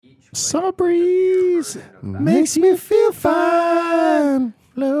Summer breeze makes me feel fine,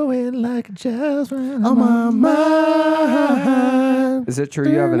 blowing like a jasmine on my mind. Is it true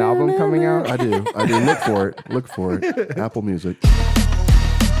you have an album coming out? I do. Look for it. Apple Music.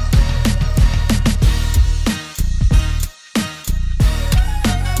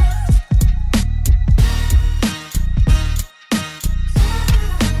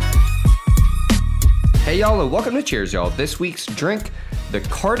 Hey y'all, and welcome to Cheers y'all. This week's drink, the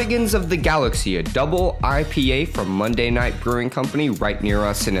Cardigans of the Galaxy, a double IPA from Monday Night Brewing Company right near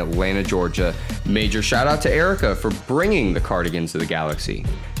us in Atlanta, Georgia. Major shout out to Erica for bringing the Cardigans of the Galaxy.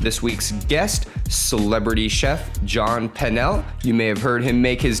 This week's guest, celebrity chef John Panell. You may have heard him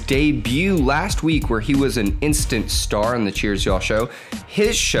make his debut last week where he was an instant star on the Cheers Y'all show.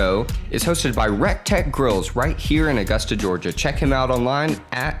 His show is hosted by RecTeq Grills right here in Augusta, Georgia. Check him out online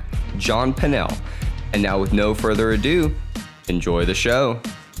at John Panell. And now with no further ado, enjoy the show.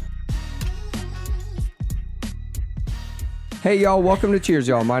 Hey y'all, welcome to Cheers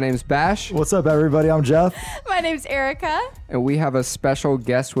y'all. My name's Bash. What's up everybody? I'm Jeff. My name's Erica. And we have a special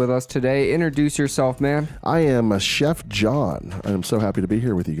guest with us today. Introduce yourself, man. I am Chef John. I'm so happy to be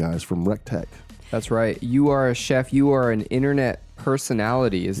here with you guys from RecTeq. That's right. You are a chef. You are an internet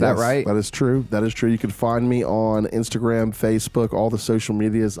personality. Is that right? That is true. That is true. You can find me on Instagram, Facebook, all the social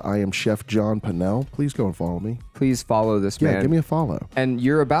medias. I am Chef John Panell. Please go and follow me. Please follow this man. Yeah, give me a follow. And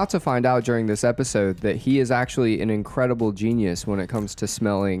you're about to find out during this episode that he is actually an incredible genius when it comes to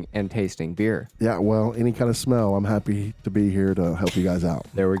smelling and tasting beer. Yeah, well, any kind of smell, I'm happy to be here to help you guys out.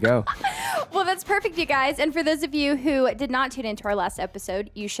 There we go. Well, that's perfect, you guys. And for those of you who did not tune into our last episode,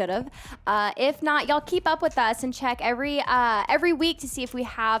 you should have. If not, y'all keep up with us and check every week to see if we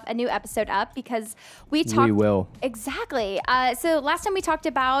have a new episode up, because we talked. We will. Exactly. So last time we talked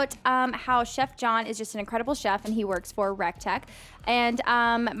about how Chef John is just an incredible chef and he works for RecTeq. And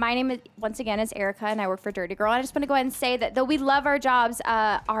my name, once again, is Erica, and I work for Dirty Girl. And I just want to go ahead and say that though we love our jobs,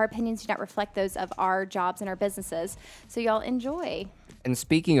 our opinions do not reflect those of our jobs and our businesses. So y'all enjoy. And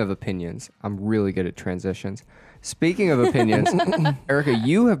speaking of opinions, I'm really good at transitions. Speaking of opinions, Erica,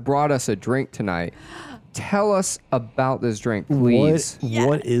 you have brought us a drink tonight. Tell us about this drink, please.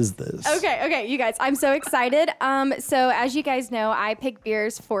 What is this? Okay, you guys, I'm so excited. So as you guys know, I pick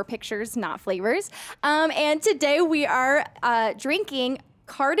beers for pictures, not flavors. And today we are drinking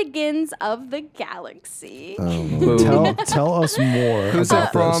Cardigans of the Galaxy. Tell us more. Who's about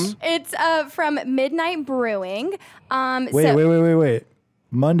it from? this. It's from Midnight Brewing. Wait.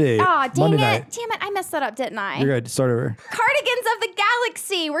 Monday Dang night. it. Damn it. I messed that up, didn't I? You're good. Start over. Cardigans of the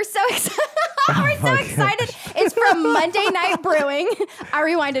Galaxy. We're so excited. Excited. It's from Monday Night Brewing. I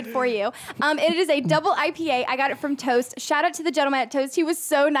rewinded for you. It is a double IPA. I got it from Toast. Shout out to the gentleman at Toast. He was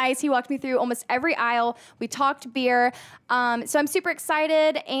so nice. He walked me through almost every aisle. We talked beer. So I'm super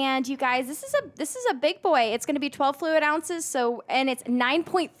excited. And you guys, this is a big boy. It's going to be 12 fluid ounces. And it's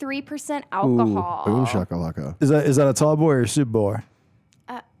 9.3% alcohol. Boom shakalaka. Is that a tall boy or a soup boy?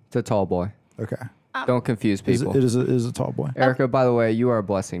 It's a tall boy. Okay. Don't confuse people. It is a tall boy. Erica, by the way, you are a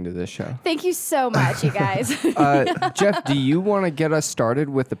blessing to this show. Thank you so much, you guys. Jeff, do you want to get us started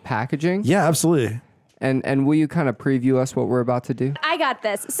with the packaging? Yeah, absolutely. And will you kind of preview us what we're about to do? I got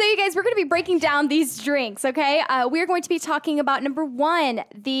this. So you guys, we're going to be breaking down these drinks, okay? We're going to be talking about number one,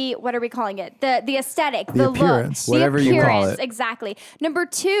 what are we calling it? The aesthetic, the appearance. look. Whatever you call it. Exactly. Number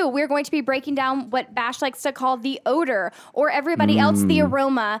two, we're going to be breaking down what Bash likes to call the odor, or everybody else, the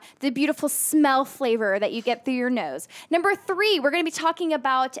aroma, the beautiful smell flavor that you get through your nose. Number three, we're going to be talking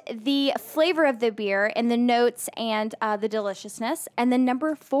about the flavor of the beer and the notes and the deliciousness. And then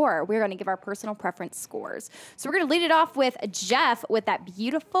number four, we're going to give our personal preference scores. So we're going to lead it off with Jeff with that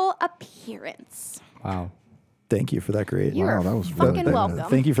beautiful appearance. Wow. Thank you for that great. You're that was fucking really welcome.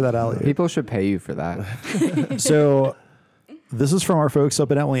 Thank you for that, alley. People should pay you for that. So this is from our folks up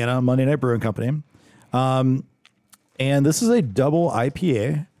in Atlanta, Monday Night Brewing Company. And this is a double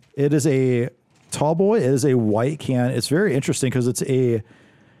IPA. It is a tall boy. It is a white can. It's very interesting because it's a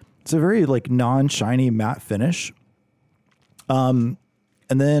very like non-shiny matte finish. And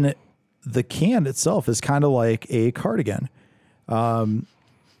then the can itself is kind of like a cardigan.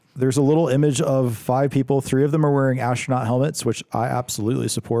 There's a little image of 5 people. 3 of them are wearing astronaut helmets, which I absolutely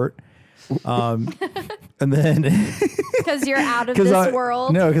support. And then because you're out of this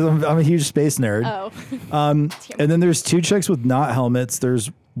world. No, because I'm a huge space nerd. Oh. And then there's 2 chicks with not helmets.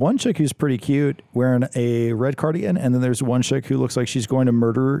 There's one chick who's pretty cute wearing a red cardigan, and then there's one chick who looks like she's going to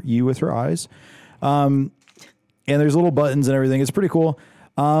murder you with her eyes. And there's little buttons and everything. It's pretty cool.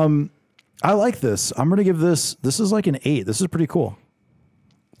 I like this. I'm going to give this is like an 8. This is pretty cool.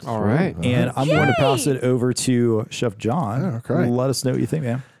 All right. And I'm going to pass it over to Chef John. Okay. Let us know what you think,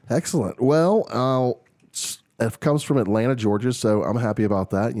 man. Excellent. Well, it comes from Atlanta, Georgia, so I'm happy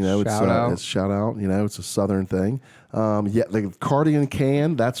about that. You know, it's shout out. You know, it's a Southern thing. Yeah, the cardigan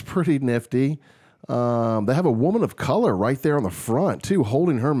can, that's pretty nifty. They have a woman of color right there on the front too,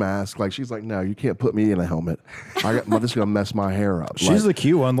 holding her mask. Like she's like, "No, you can't put me in a helmet. This is gonna mess my hair up." She's the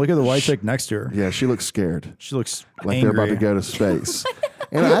cute one. Look at the white chick next to her. Yeah, she looks scared. She looks like angry. They're about to go to space.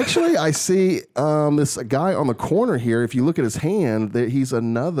 And actually, I see this guy on the corner here. If you look at his hand, he's got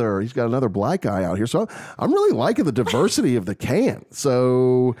another black guy out here. So I'm really liking the diversity of the can.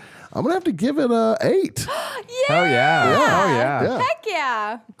 So I'm gonna have to give it a 8. Hell yeah. Oh yeah. Heck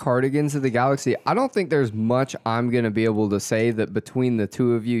yeah. Cardigans of the Galaxy. I don't think there's much I'm going to be able to say that between the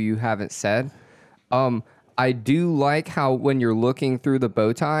two of you haven't said. I do like how when you're looking through the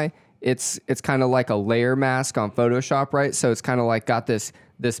bow tie, it's kind of like a layer mask on Photoshop, right? So it's kind of like got this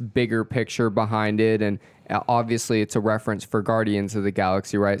bigger picture behind it, and obviously it's a reference for Guardians of the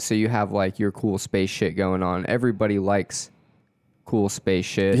Galaxy, right? So you have like your cool space shit going on. Everybody likes cool space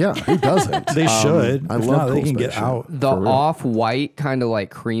shit. Yeah, who doesn't? They should. I If love not, they cool can space get shit. out. The off-white kind of like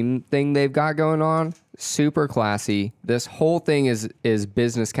cream thing they've got going on, super classy. This whole thing is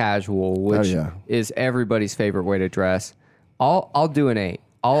business casual, which is everybody's favorite way to dress. I'll do an 8.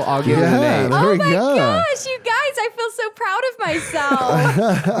 I'll give it an 8. There Oh we my go. gosh, you guys, I feel so proud of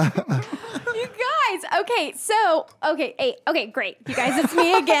myself. You guys, okay, 8. Okay, great. You guys, it's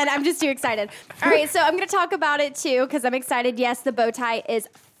me again. I'm just too excited. All right, so I'm going to talk about it too because I'm excited. Yes, the bow tie is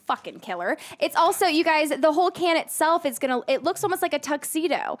fucking killer. It's also, you guys, the whole can itself it looks almost like a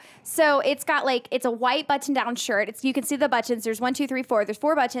tuxedo. So it's got it's a white button down shirt. You can see the buttons. There's 1, 2, 3, 4. There's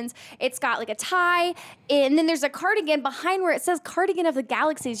 4 buttons. It's got like a tie, and then there's a cardigan behind where it says Cardigan of the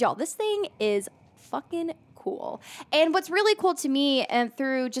Galaxies, y'all. This thing is fucking cool. And what's really cool to me, and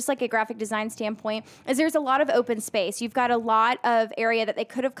through just like a graphic design standpoint, is there's a lot of open space. You've got a lot of area that they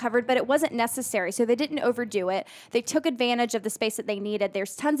could have covered, but it wasn't necessary. So they didn't overdo it. They took advantage of the space that they needed.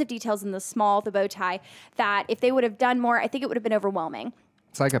 There's tons of details in the bow tie that if they would have done more, I think it would have been overwhelming.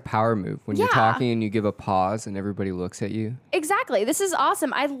 It's like a power move when you're talking and you give a pause and everybody looks at you. Exactly. This is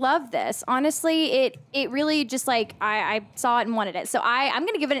awesome. I love this. Honestly, it really just I saw it and wanted it. So I'm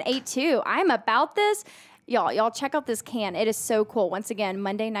going to give it an 8 too. I'm about this. Y'all check out this can. It is so cool. Once again,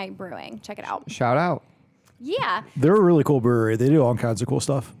 Monday Night Brewing. Check it out. Shout out. Yeah. They're a really cool brewery. They do all kinds of cool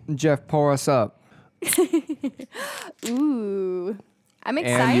stuff. Jeff, pour us up. Ooh. I'm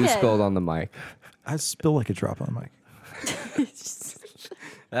excited. And you spilled on the mic. I spill like a drop on the mic.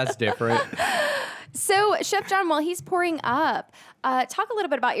 That's different. So, Chef John, while he's pouring up, talk a little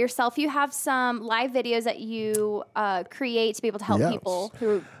bit about yourself. You have some live videos that you create to be able to help people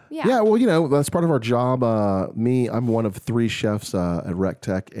who... Yeah, well, that's part of our job. I'm one of 3 chefs at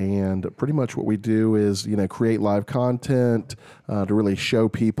RecTeq, and pretty much what we do is, create live content to really show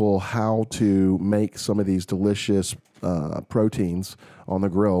people how to make some of these delicious proteins on the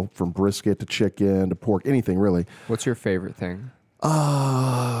grill, from brisket to chicken to pork, anything really. What's your favorite thing?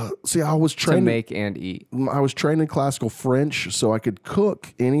 See, I was trained to make and eat. I was trained in classical French, so I could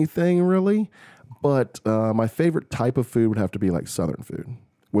cook anything really. But my favorite type of food would have to be like Southern food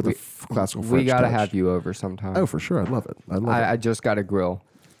with classical French. We gotta touch. have you over sometime. Oh, for sure, I'd love it. I just got a grill.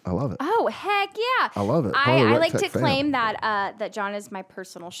 I love it. Oh, heck yeah. I love it. I like to claim that John is my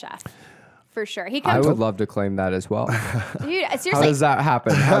personal chef. For sure. I would love to claim that as well. Dude, seriously. How does that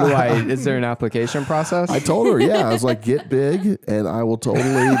happen? Is there an application process? I told her, I was like, get big, and I will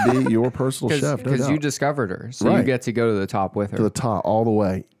totally be your personal chef. Because you discovered her, so you get to go to the top with her. To the top, all the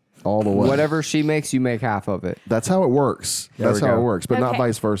way. Whatever she makes, you make half of it. That's how it works. That's how it works, but not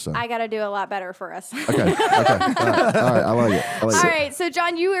vice versa. I got to do a lot better for us. Okay. All right. I like it. All right. So,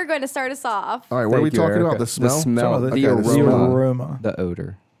 John, you are going to start us off. All right. What are we talking Erica. about? The smell? The smell. Okay, The aroma. The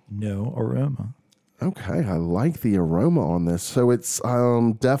odor. No aroma. Okay. I like the aroma on this. So it's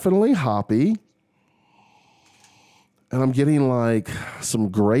definitely hoppy. And I'm getting like some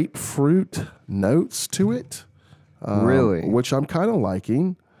grapefruit notes to it. Really? Which I'm kind of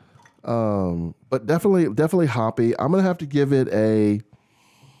liking. But definitely hoppy. I'm gonna have to give it a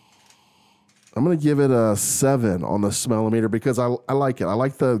 7 on the smellometer because I like it. I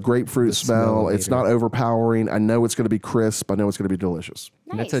like the grapefruit smell. It's not overpowering. I know it's gonna be crisp. I know it's gonna be delicious.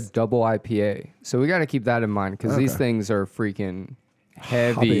 Nice. And it's a double IPA, so we got to keep that in mind because these things are freaking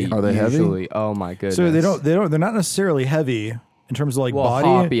heavy. Are they usually. heavy? Oh my goodness. So they're not necessarily heavy in terms of like body.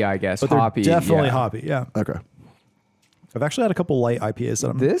 Hoppy, I guess. But Hoppy, they're definitely hoppy. Yeah. Okay. I've actually had a couple light IPAs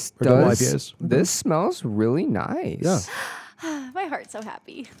that Double IPAs. Mm-hmm. This smells really nice. Yeah. My heart's so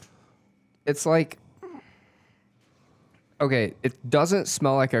happy. It's like, okay, it doesn't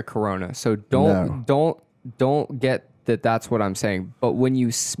smell like a Corona, so don't get that's what I'm saying. But when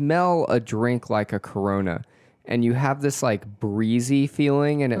you smell a drink like a Corona and you have this like breezy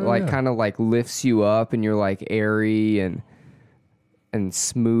feeling and it kind of like lifts you up and you're like airy and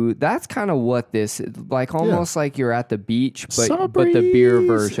smooth. That's kind of what this is. Like almost like you're at the beach, but the beer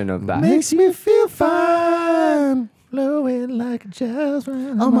version of that. Makes me feel fine. Flowing like a jazz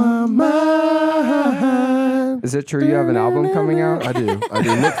on my mind. Is it true you have an album coming out? I do.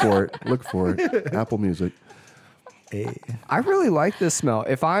 Look for it. Apple Music. Hey. I really like this smell.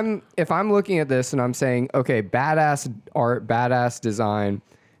 If I'm looking at this and I'm saying, okay, badass art, badass design,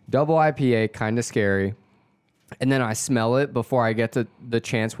 double IPA, kind of scary, and then I smell it before I get to the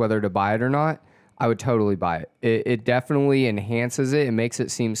chance whether to buy it or not, I would totally buy it. It definitely enhances it. It makes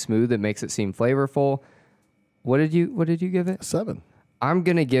it seem smooth. It makes it seem flavorful. What did you give it? 7. I'm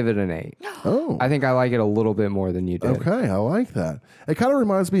gonna give it an 8. Oh, I think I like it a little bit more than you did. okay, I like that. It kind of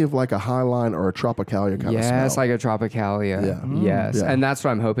reminds me of like a Highline or a Tropicalia kind of smell. Yes, like a Tropicalia. Yeah. Yes, Yeah. and that's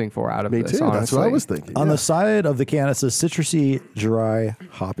what I'm hoping for out of Me this. too. Honestly. That's what I was thinking. On the side of the can, it says citrusy, dry,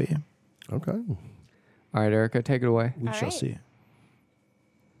 hoppy. Okay. All right, Erica, take it away. We All shall right. see.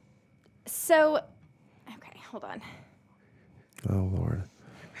 So, okay, hold on. Oh Lord.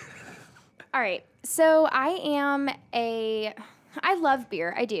 All right. So I love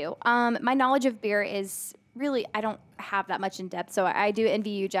beer. I do. My knowledge of beer is really, I don't have that much in depth. So I do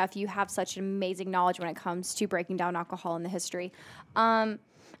envy you, Jeff. You have such amazing knowledge when it comes to breaking down alcohol and the history.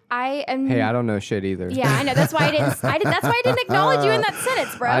 I am. Hey, I don't know shit either. Yeah, I know. That's why I didn't. That's why I didn't acknowledge you in that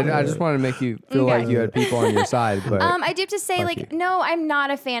sentence, bro. I just wanted to make you feel like you had people on your side. But I do have to say, Fuck like, you. no, I'm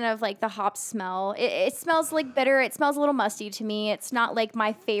not a fan of like the hop smell. It smells like bitter. It smells a little musty to me. It's not like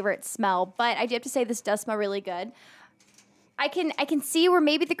my favorite smell, but I do have to say this does smell really good. I can see where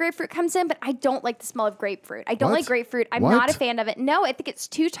maybe the grapefruit comes in, but I don't like the smell of grapefruit. I don't What? like grapefruit. I'm What? not a fan of it. No, I think it's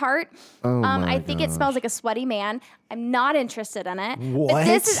too tart. Oh my I think it smells like a sweaty man. I'm not interested in it. But What?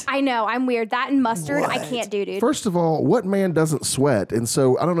 this is, I know, I'm weird. That and mustard, I can't do, dude. First of all, what man doesn't sweat? And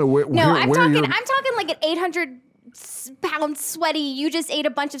so I don't know where. No, I'm talking you're- like an 800-pound sweaty. You just ate a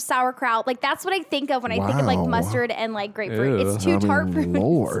bunch of sauerkraut. Like that's what I think of when I think of like Wow. mustard and like grapefruit. Ew. It's too tart for me.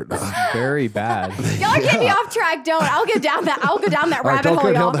 Lord. very bad. Y'all are getting me off track. Don't. I'll go down that. I'll go down that All right, rabbit don't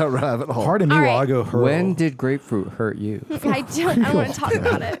hole, go y'all. down that rabbit hole. Pardon me All while right. I go hurl. When did grapefruit hurt you? I don't want to talk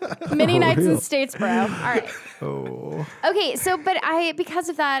about it. Many nights in Statesboro. All right. Oh. Okay, so but because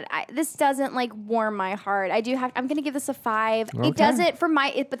of that, this doesn't like warm my heart. I'm gonna give this a 5. Okay. It doesn't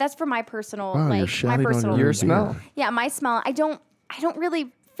but that's for my personal Wow, you're my shouting on personal your Your smell. Yeah, my smell. I don't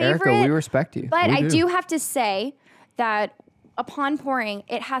really favor Erica, it. we respect you. But We I do. do have to say that upon pouring,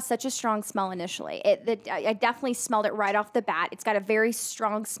 it has such a strong smell initially. I definitely smelled it right off the bat. It's got a very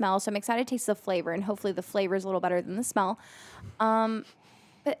strong smell, so I'm excited to taste the flavor, and hopefully the flavor is a little better than the smell.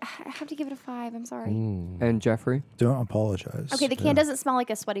 But I have to give it a 5. I'm sorry. And Jeffrey? Don't apologize. Okay, the can doesn't smell like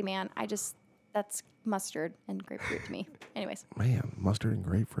a sweaty man. That's mustard and grapefruit to me. Anyways. Man, mustard and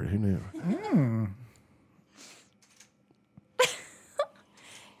grapefruit. Who knew?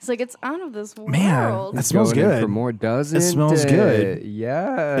 It's like it's out of this world. Man, that smells Going in good. For more, doesn't It smells good.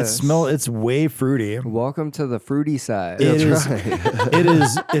 Yes. It's way fruity. Welcome to the fruity side.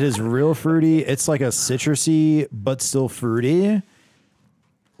 It is real fruity. It's like a citrusy but still fruity.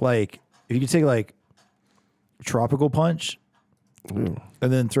 Like if you could take like tropical punch and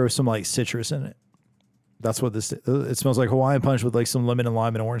then throw some like citrus in it. That's what this. It smells like Hawaiian punch with like some lemon and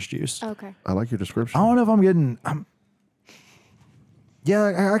lime and orange juice. Okay. I like your description. I don't know if I'm getting.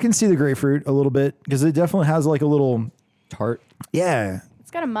 Yeah, I can see the grapefruit a little bit because it definitely has like a little Tart. Yeah, It's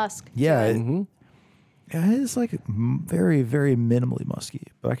got a musk. yeah. Mm-hmm. Yeah, it is like very, very minimally musky,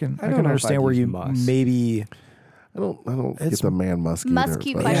 but I can don't know if understand I'd where use you musk. maybe. I don't get It's the man musk either.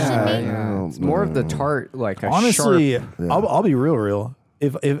 musky but- question Yeah, me? yeah. It's more of the tart, like a Honestly, sharp. I'll be real.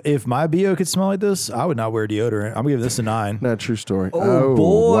 If my BO could smell like this, I would not wear deodorant. I'm giving this a 9. No, true story. Oh,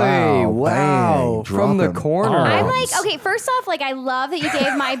 boy. Wow. Bang. From the Dropping corner. I'm bombs. like, okay, first off, like, I love that you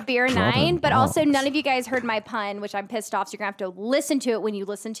gave my beer a 9, but also none of you guys heard my pun, which I'm pissed off, so you're going to have to listen to it when you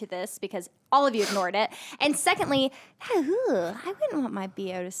listen to this because all of you ignored it. And secondly, I wouldn't want my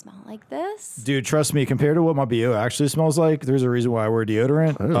BO to smell like this. Dude, trust me, compared to what my BO actually smells like, there's a reason why I wear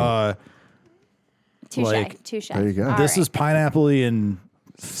deodorant. Touche. Like, Touche. there you go. All This right. is pineapple-y and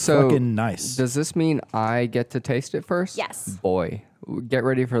So, fucking nice. does this mean I get to taste it first? Yes. Boy, get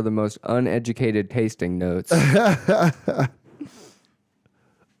ready for the most uneducated tasting notes.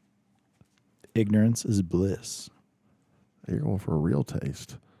 Ignorance is bliss. You're going for a real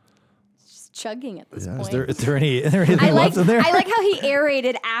taste. Just chugging at this Yeah. point. Is there anything I like left in there? I like how he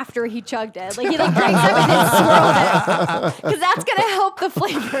aerated after he chugged it. Like he like drank some and then swirled it because that's gonna help the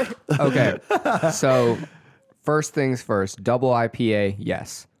flavor. Okay, so First things first, double IPA,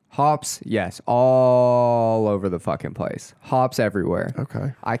 yes. Hops, yes. All over the fucking place. Hops everywhere.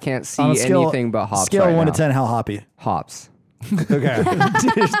 Okay. I can't see anything but hops. Scale right 1 to now. 10, how hoppy? Hops. Okay.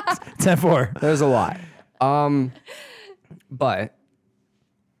 10-4. There's a lot. But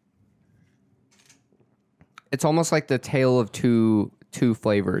it's almost like the tale of two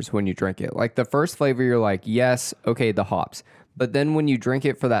flavors when you drink it. Like the first flavor, you're like, yes, okay, the hops. But then when you drink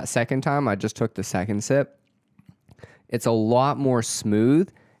it for that second time, I just took the second sip. It's a lot more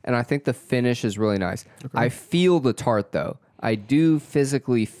smooth, and I think the finish is really nice. Okay. I feel the tart, though. I do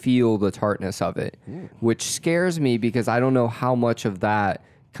physically feel the tartness of it, which scares me because I don't know how much of that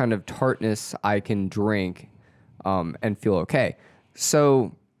kind of tartness I can drink and feel okay.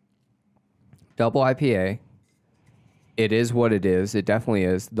 So, double IPA, it is what it is. It definitely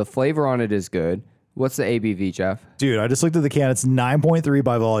is. The flavor on it is good. What's the ABV, Jeff? Dude, I just looked at the can. It's 9.3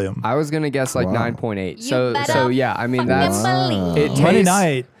 by volume. I was going to guess like 9.8. So yeah, I mean, believe. Monday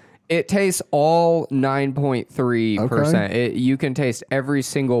night. It tastes all 9.3%. You can taste every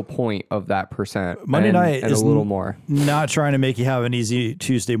single point of that percent. Monday night and is a little more. Not trying to make you have an easy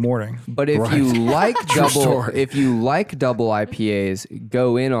Tuesday morning. But if you like double IPAs,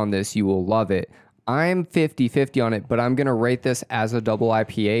 go in on this. You will love it. I'm 50-50 on it, but I'm going to rate this as a double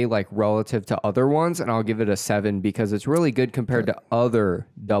IPA, like relative to other ones, and I'll give it a 7 because it's really good compared to other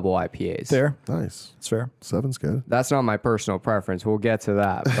double IPAs. Fair. Nice. It's fair. 7's good. That's not my personal preference. We'll get to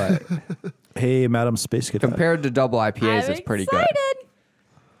that, but Hey, Madam Space Cadet. compared to double IPAs, it's pretty good.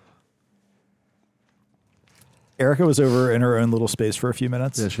 Erica was over in her own little space for a few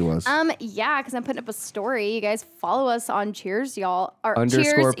minutes. Yeah, she was. Yeah, because I'm putting up a story. You guys follow us on Cheers, y'all. Or _podcast?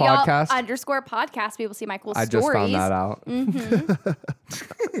 Cheers, y'all, _podcast. People see my cool I stories. just found that out.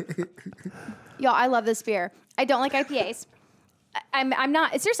 Y'all, I love this beer. I don't like IPAs. I'm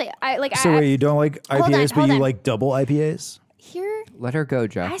not seriously. So wait, you don't like IPAs, but you like double IPAs? Here, Let her go,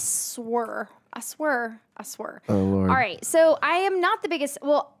 Jeff. I swear. Oh, Lord. All right, so I am not the biggest.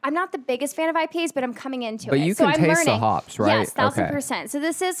 Well, I'm not the biggest fan of IPAs, but I'm coming into it. But you so can I'm taste the learning. hops, right? Yes, 1000%. Okay. So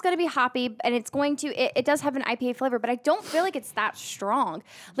this is going to be hoppy, and it's going to. It does have an IPA flavor, but I don't feel like it's that strong.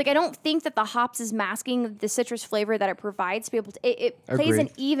 Like I don't think that the hops is masking the citrus flavor that it provides to be able to. It plays an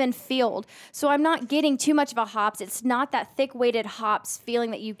even field, so I'm not getting too much of a hops. It's not that thick weighted hops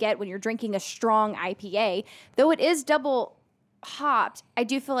feeling that you get when you're drinking a strong IPA, though it is double hopped. I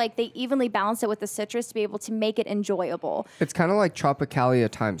do feel like they evenly balance it with the citrus to be able to make it enjoyable. It's kind of like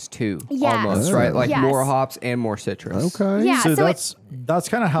Tropicalia times 2, Yes. almost, right? Like Yes. more hops and more citrus. Okay. Yeah, So so that's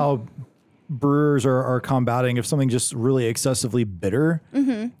kind of how brewers are combating if something just really excessively bitter.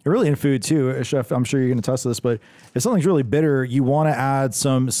 Mm-hmm. Really in food too, Chef. I'm sure you're going to test this, but if something's really bitter, you want to add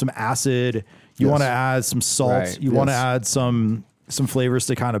some acid. You want to add some salt. Right. You want to add some flavors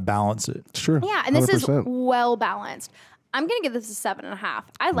to kind of balance it. Sure. Yeah, and this 100%. is well balanced. I'm going to give this a 7.5.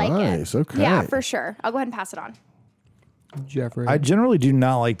 I like it. Nice, okay. Yeah, for sure. I'll go ahead and pass it on. Jeffrey. I generally do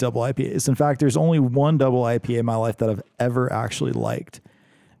not like double IPAs. In fact, there's only one double IPA in my life that I've ever actually liked.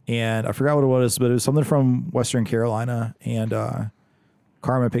 And I forgot what it was, but it was something from Western Carolina. And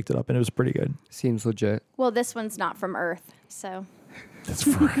Carmen picked it up, and it was pretty good. Seems legit. Well, this one's not from Earth, so. That's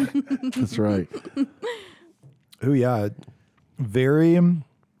right. That's right. Ooh, yeah. Very.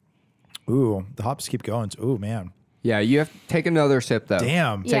 Ooh, the hops keep going. Ooh, man. Yeah, you have to take another sip, though.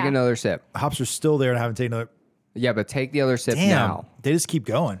 Damn. Take Yeah. another sip. Hops are still there and I haven't taken another. Yeah, but take the other sip Damn. now. They just keep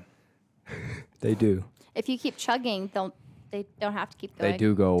going. They do. If you keep chugging, they don't have to keep going. They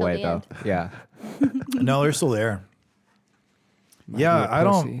do go till away, the though. end. Yeah. No, they're still there. Yeah, I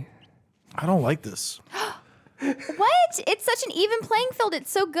don't like this. What? It's such an even playing field.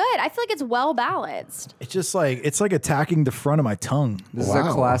 It's so good. I feel like it's well balanced. It's just like attacking the front of my tongue. This is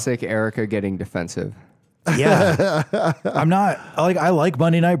a classic Erica getting defensive. Yeah. I like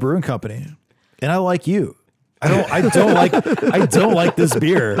Monday Night Brewing Company. And I like you. I don't like this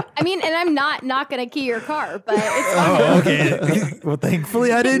beer. I mean, and I'm not going to key your car, but it's Oh, okay. Well,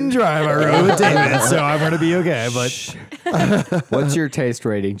 thankfully I didn't drive. I rode with David, so I'm going to be okay. But What's your taste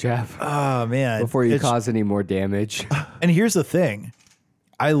rating, Jeff? oh man, Before you cause any more damage. And here's the thing.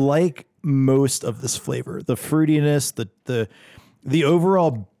 I like most of this flavor. The fruitiness, the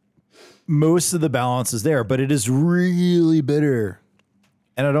overall most of the balance is there, but it is really bitter.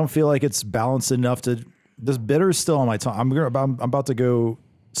 And I don't feel like it's balanced enough to. This bitter is still on my tongue. I'm about to go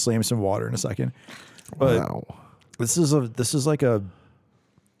slam some water in a second. But Wow. this is like a.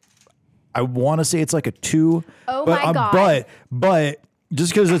 I want to say it's like a 2. Oh but my God. But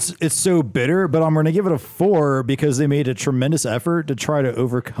just because it's so bitter, but I'm going to give it a 4 because they made a tremendous effort to try to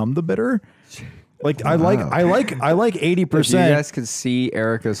overcome the bitter. Like I like 80%. If you guys could see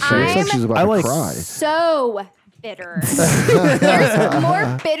Erica's face. Looks like she's about to cry. So bitter. There's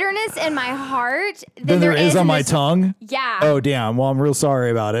more bitterness in my heart than there is on my this. tongue. Yeah. Oh damn. Well, I'm real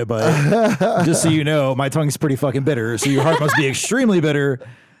sorry about it, but just so you know, my tongue's pretty fucking bitter. So your heart must be extremely bitter.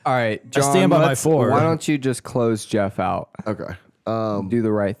 All right, John, I stand by my floor. Why don't you just close Jeff out? Okay. Do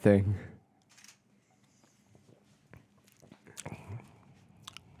the right thing.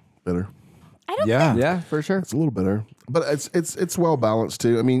 Bitter. I don't Yeah. think. Yeah, for sure. It's a little bitter, but it's well balanced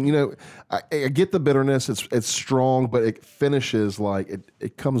too. I mean, you know, I get the bitterness. It's strong, but it finishes like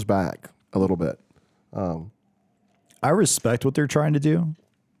it comes back a little bit. I respect what they're trying to do.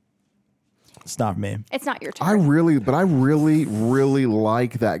 It's not me. It's not your turn. I really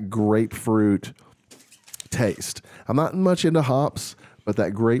like that grapefruit taste. I'm not much into hops, but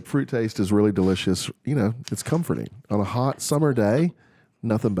that grapefruit taste is really delicious. You know, it's comforting on a hot summer day.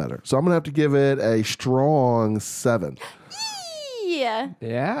 Nothing better. So I'm gonna have to give it a strong 7. Yeah.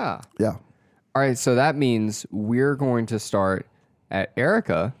 Yeah. Yeah. All right, so that means we're going to start at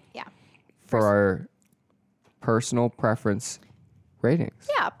Erica Yeah. for our personal preference ratings.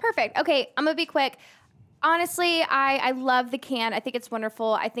 Yeah, perfect. Okay, I'm gonna be quick. Honestly, I love the can. I think it's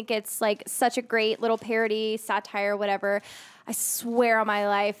wonderful. I think it's like such a great little parody, satire, whatever. I swear on my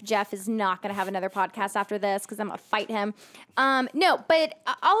life, Jeff is not gonna have another podcast after this because I'm gonna fight him. No, but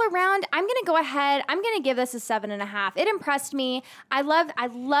all around, I'm gonna go ahead. I'm gonna give this a 7.5. It impressed me. I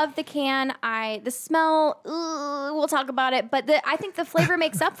love the can. The smell. We'll talk about it, but I think the flavor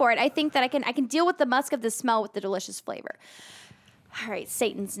makes up for it. I think that I can deal with the musk of the smell with the delicious flavor. All right,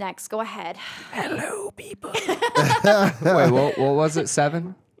 Satan's next. Go ahead. Hello, people. Wait, what was it?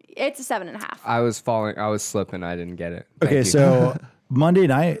 7? It's a 7.5. I was slipping. I didn't get it. Thank Okay, you. so Monday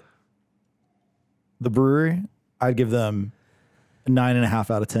night, the brewery, I'd give them a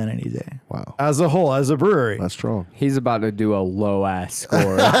 9.5 out of 10 any day. Wow. As a whole, as a brewery. That's strong. He's about to do a low ass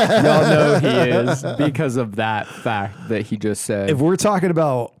score. Y'all know he is because of that fact that he just said. If we're talking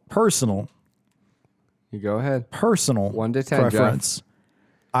about personal You go ahead. 1 to 10, preference,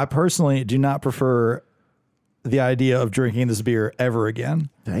 I personally do not prefer the idea of drinking this beer ever again.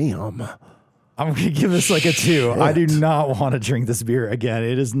 Damn. I'm going to give this like a 2. I do not want to drink this beer again.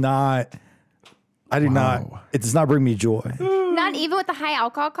 It is not, it does not bring me joy. Not even with the high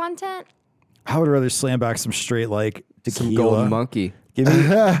alcohol content? I would rather slam back some straight like tequila. Some Golden Monkey. Give me,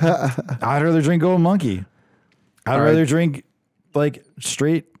 I'd rather drink Golden Monkey. I'd rather drink like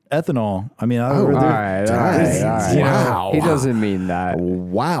straight ethanol. I mean, I'd rather. All right. Wow. He doesn't mean that.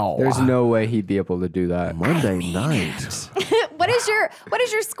 Wow. There's no way he'd be able to do that. Monday night. What is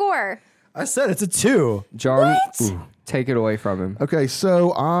your score? I said it's a 2. John, take it away from him. Okay,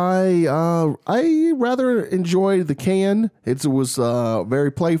 so I rather enjoyed the can. It was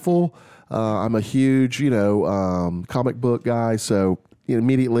very playful. I'm a huge, comic book guy, so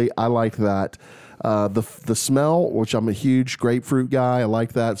immediately I liked that. The smell, which I'm a huge grapefruit guy, I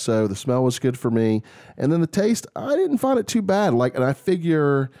like that. So the smell was good for me. And then the taste, I didn't find it too bad. And I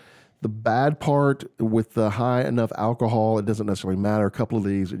figure the bad part with the high enough alcohol, it doesn't necessarily matter. A couple of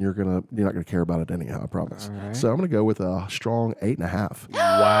these, and you're not gonna care about it anyhow. I promise. Right. So I'm gonna go with a strong 8.5.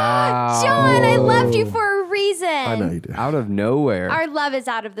 Wow, John, I loved you for a reason. I know you do. Out of nowhere. Our love is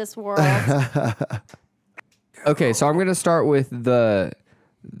out of this world. Okay, so I'm gonna start with the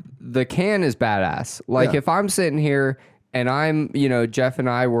can is badass. Like if I'm sitting here and I'm, Jeff and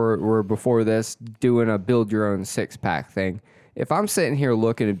I were before this doing a build your own 6-pack thing. If I'm sitting here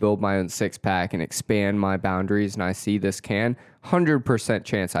looking to build my own 6-pack and expand my boundaries and I see this can, 100%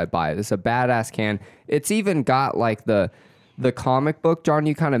 chance I buy it. It's a badass can. It's even got like the comic book. John,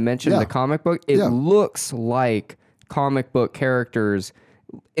 you kind of mentioned the comic book. It looks like comic book characters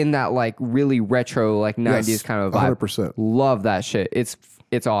in that like really retro, like 90s kind of vibe. 100%. Love that shit. It's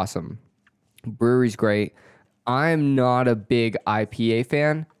awesome. Brewery's great. I'm not a big IPA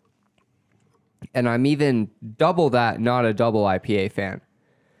fan. And I'm even double that, not a double IPA fan.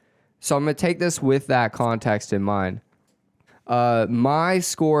 So I'm going to take this with that context in mind. My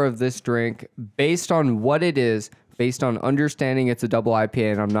score of this drink, based on what it is, based on understanding it's a double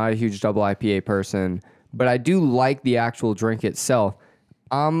IPA, and I'm not a huge double IPA person, but I do like the actual drink itself,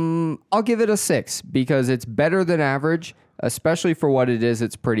 I'll give it a 6 because it's better than average, especially for what it is.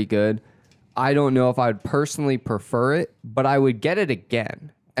 It's pretty good. I don't know if I'd personally prefer it, but I would get it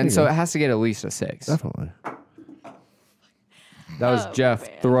again. And so it has to get at least a 6. Definitely. That was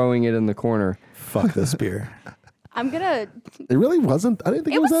Jeff throwing it in the corner. Fuck this beer. It really wasn't. I didn't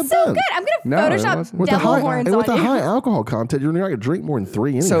think it was that so bad. good. I'm gonna Photoshop With devil horns and with on the you. high alcohol content, you're not gonna drink more than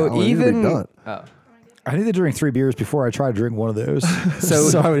 3 anyhow. So and you'll be even done. I need to drink 3 beers before I try to drink one of those.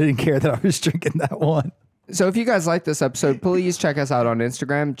 So I didn't care that I was drinking that one. So if you guys like this episode, please check us out on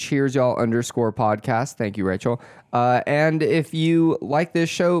Instagram, cheersyall_podcast. Thank you, Rachel. And if you like this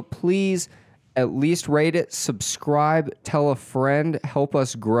show, please at least rate it, subscribe, tell a friend, help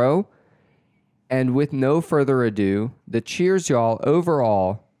us grow. And with no further ado, the Cheers Y'all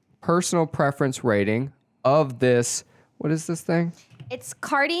overall personal preference rating of this, what is this thing? It's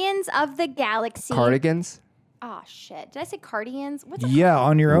Cardigans of the Galaxy. Cardigans? Oh, shit. Did I say Cardigans? What's it Yeah,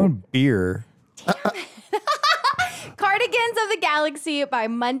 on your own beer. Cardigans of the Galaxy by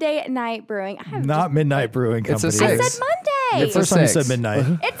Monday Night Brewing. Not Midnight Brewing Company. It's a I 6. said Monday. The first time you said midnight.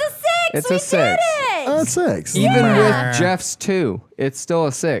 It's a 6. It's we a 6. did it. That's 6. Even with Jeff's 2, it's still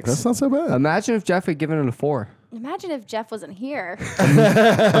a 6. That's not so bad. Imagine if Jeff had given it a 4. Imagine if Jeff wasn't here.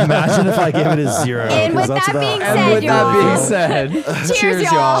 Imagine if I gave it a 0. And with 'cause that's that about- being And said, with that being said,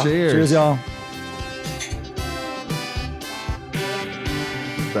 Cheers, y'all. Cheers, y'all.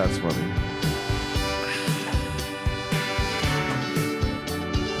 That's funny.